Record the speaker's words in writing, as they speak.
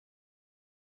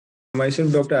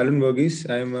Myself, Dr. Alwin Varghese.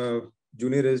 I am a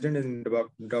junior resident in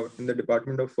the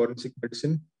Department of Forensic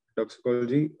Medicine,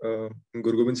 Toxicology in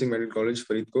Guru Gobind Singh Medical College,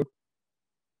 Faridkot.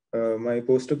 My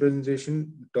poster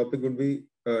presentation topic would be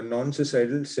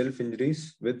non-suicidal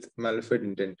self-injuries with malified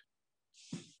intent.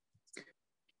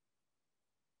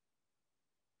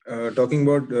 Talking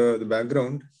about the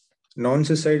background,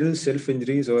 non-suicidal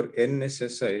self-injuries or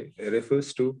NSSI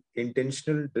refers to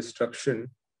intentional destruction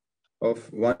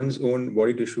of one's own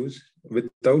body tissues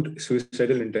without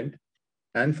suicidal intent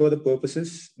and for the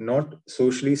purposes not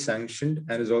socially sanctioned,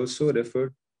 and is also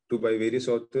referred to by various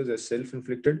authors as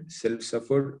self-inflicted,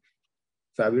 self-suffered,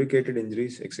 fabricated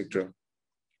injuries, etc.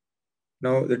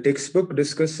 Now, the textbook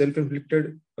discuss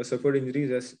self-inflicted or suffered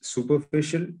injuries as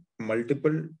superficial,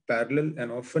 multiple, parallel,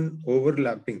 and often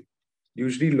overlapping,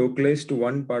 usually localized to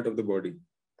one part of the body.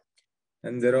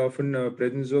 And there are often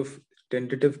presence of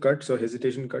tentative cuts or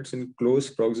hesitation cuts in close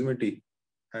proximity,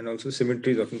 and also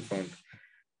symmetry is often found.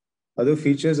 Other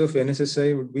features of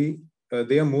NSSI would be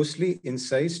they are mostly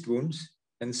incised wounds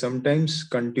and sometimes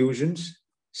contusions,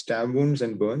 stab wounds,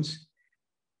 and burns.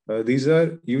 These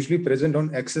are usually present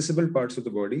on accessible parts of the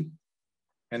body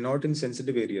and not in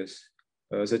sensitive areas,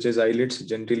 such as eyelids,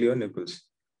 genitalia, or nipples.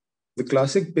 The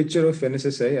classic picture of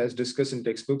NSSI, as discussed in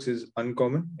textbooks, is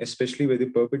uncommon, especially where the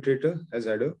perpetrator has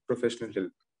had a professional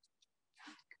help.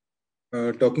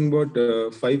 Talking about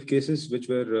 5 cases which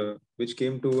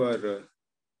came to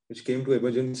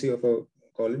emergency of our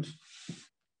college.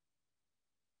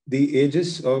 The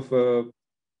ages of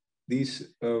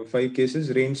these 5 cases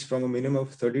range from a minimum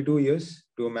of 32 years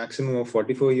to a maximum of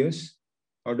 44 years.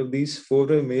 Out of these, 4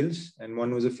 were males and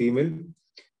 1 was a female.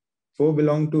 4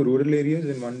 belonged to rural areas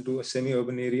and 1 to a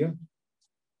semi-urban area.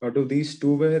 Out of these,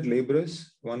 2 were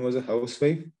laborers, 1 was a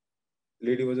housewife,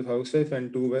 lady was a housewife,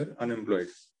 and 2 were unemployed.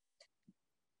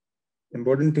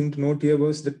 Important thing to note here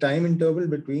was the time interval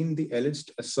between the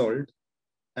alleged assault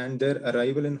and their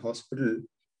arrival in hospital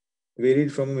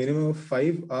varied from a minimum of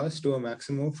 5 hours to a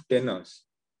maximum of 10 hours.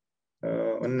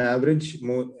 On average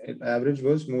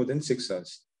was more than 6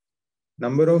 hours.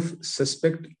 Number of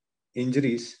suspect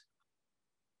injuries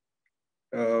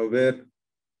were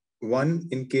 1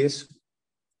 in case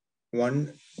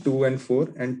 1, 2, and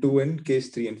 4, and 2 in case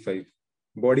 3 and 5.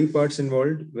 Body parts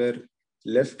involved were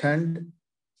left hand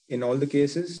in all the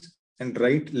cases and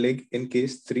right leg in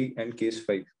case 3 and case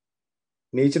 5.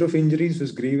 Nature of injuries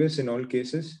was grievous in all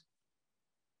cases.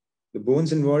 The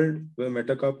bones involved were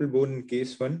metacarpal bone in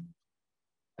case 1,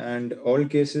 and all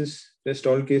cases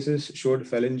showed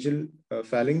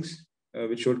phalanx,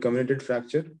 which showed comminuted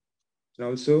fracture, and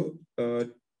also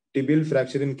tibial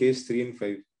fracture in case 3 and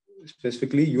 5,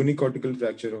 specifically unicortical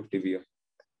fracture of tibia.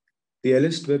 The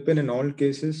alleged weapon in all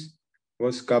cases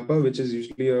was kappa, which is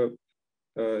usually a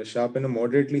sharp and a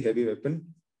moderately heavy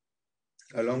weapon.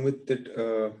 Along with it,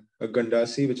 a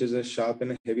gandasi, which is a sharp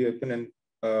and a heavy weapon, and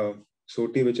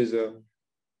soti, which is a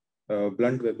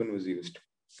blunt weapon, was used.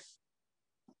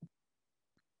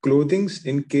 Clothings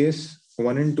in case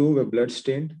 1 and 2 were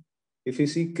blood-stained. If you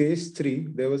see case 3,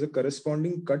 there was a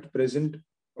corresponding cut present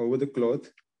over the cloth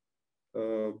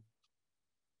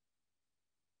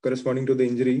corresponding to the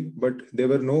injury, but there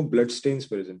were no blood stains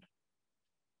present.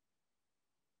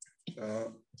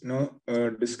 Now,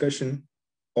 discussion.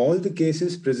 All the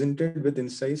cases presented with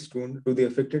incised wound to the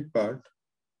affected part,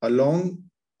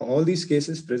 all these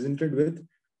cases presented with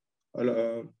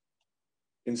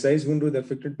incised wound to the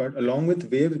affected part, along with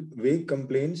vague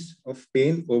complaints of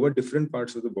pain over different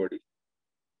parts of the body.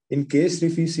 In case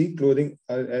if we see clothing,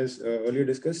 as earlier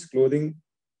discussed, clothing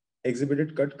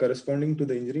exhibited cut corresponding to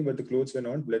the injury, but the clothes were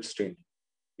not blood-stained.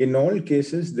 In all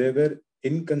cases, there were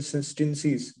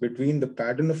inconsistencies between the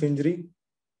pattern of injury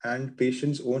and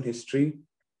patient's own history,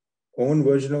 own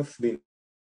version of the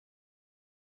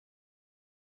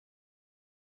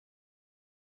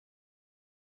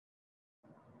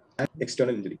and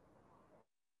external injury.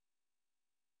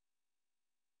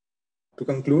 To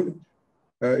conclude,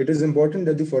 it is important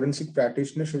that the forensic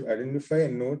practitioner should identify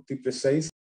and note the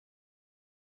precise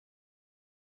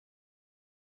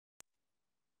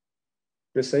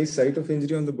site of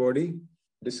injury on the body,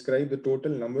 describe the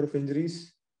total number of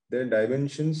injuries, their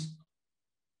dimensions,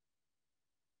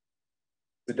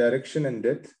 the direction and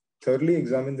depth, thoroughly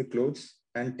examine the clothes,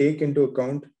 and take into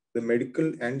account the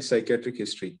medical and psychiatric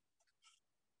history.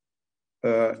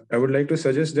 I would like to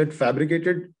suggest that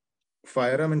fabricated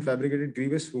firearm and fabricated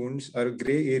grievous wounds are a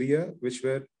gray area which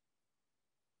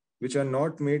are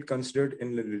not made considered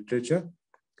in the literature.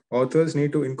 Authors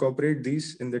need to incorporate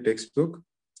these in the textbook.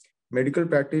 Medical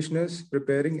practitioners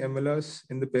preparing MLRs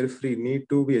in the periphery need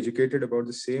to be educated about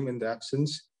the same in the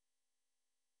absence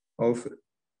of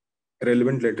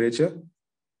relevant literature.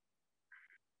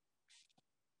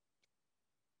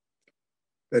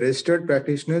 Registered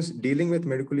practitioners dealing with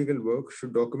medical legal work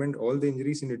should document all the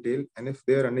injuries in detail, and if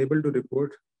they are unable to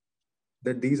report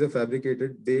that these are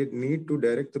fabricated, they need to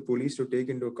direct the police to take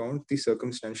into account the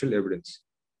circumstantial evidence.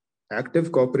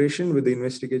 Active cooperation with the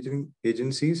investigating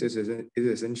agencies is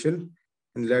essential,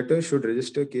 and latter should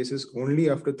register cases only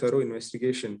after thorough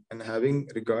investigation and having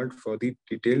regard for the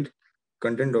detailed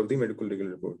content of the medical legal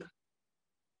report.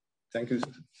 Thank you,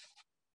 sir.